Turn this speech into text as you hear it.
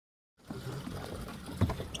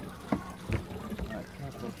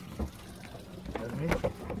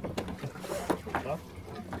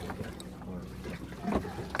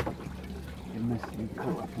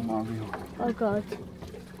Oh God.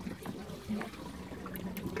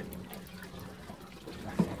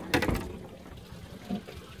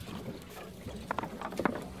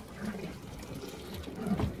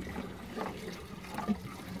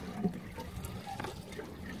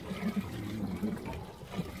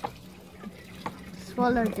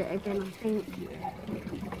 Swallowed it again, I think.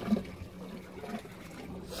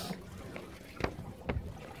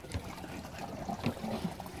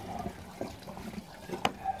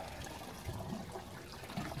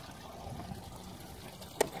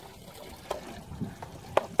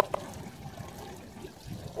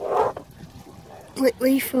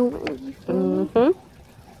 Refilling.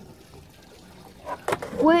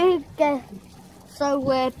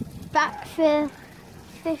 We're back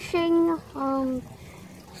fishing.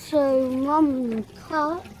 So Mum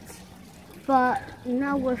caught, but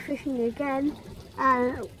now we're fishing again.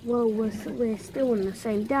 And well, we're still on the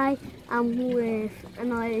same day, and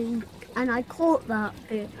I caught that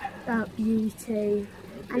beauty,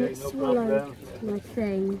 and it swallowed my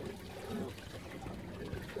thing.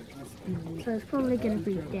 So it's probably going to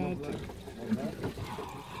be dead.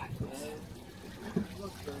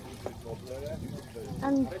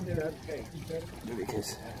 And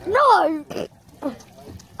no!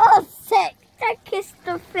 Oh, sick! That kissed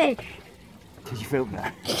the fish. Did you film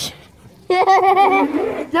that?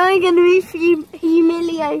 Now I'm going to be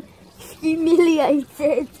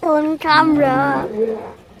humiliated on camera.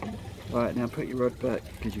 Right, now put your rod back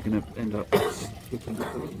because you're going to end up skipping the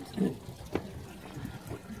breems.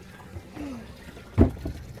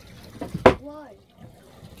 Why?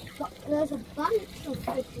 But there's a bunch of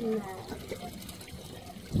fish in there.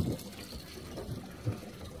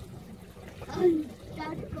 And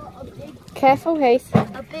Dad got a big... Careful, Heath.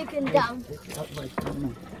 A big and down.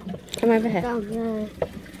 Come over here. Down there.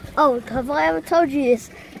 Oh, have I ever told you this,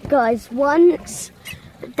 guys? Once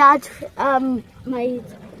Dad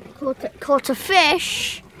caught a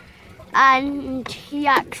fish, and he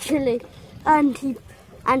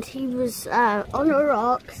was on a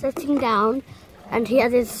rock sitting down, and he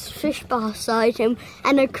had his fish beside him,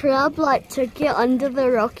 and a crab took it under the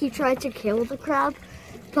rock. He tried to kill the crab,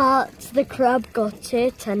 but the crab got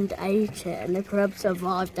it and ate it, and the crab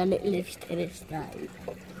survived, and it lives to this day.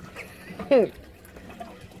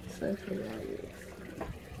 So hilarious.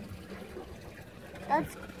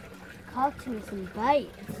 That's catching some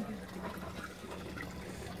bait.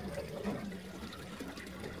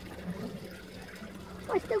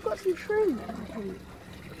 I still got some shrimp, I think.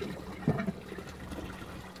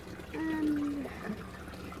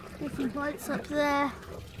 There's some boats up there,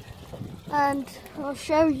 and I'll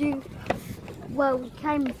show you where we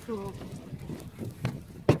came from.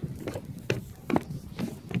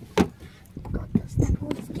 God, that step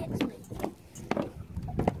always gets me.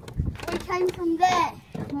 We came from there,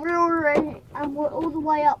 and we're all the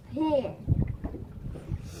way up here.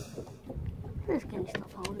 This can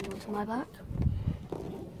stop holding onto my back.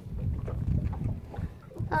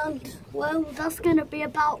 And well, that's going to be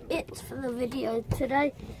about it for the video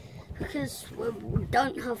today, because we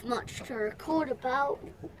don't have much to record about.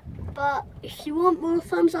 But if you want more,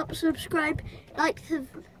 thumbs up, subscribe, like the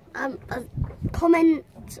comment,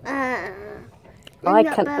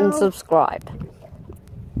 like and subscribe.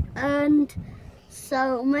 And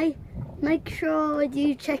so make sure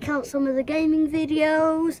you check out some of the gaming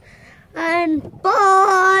videos. And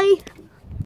bye.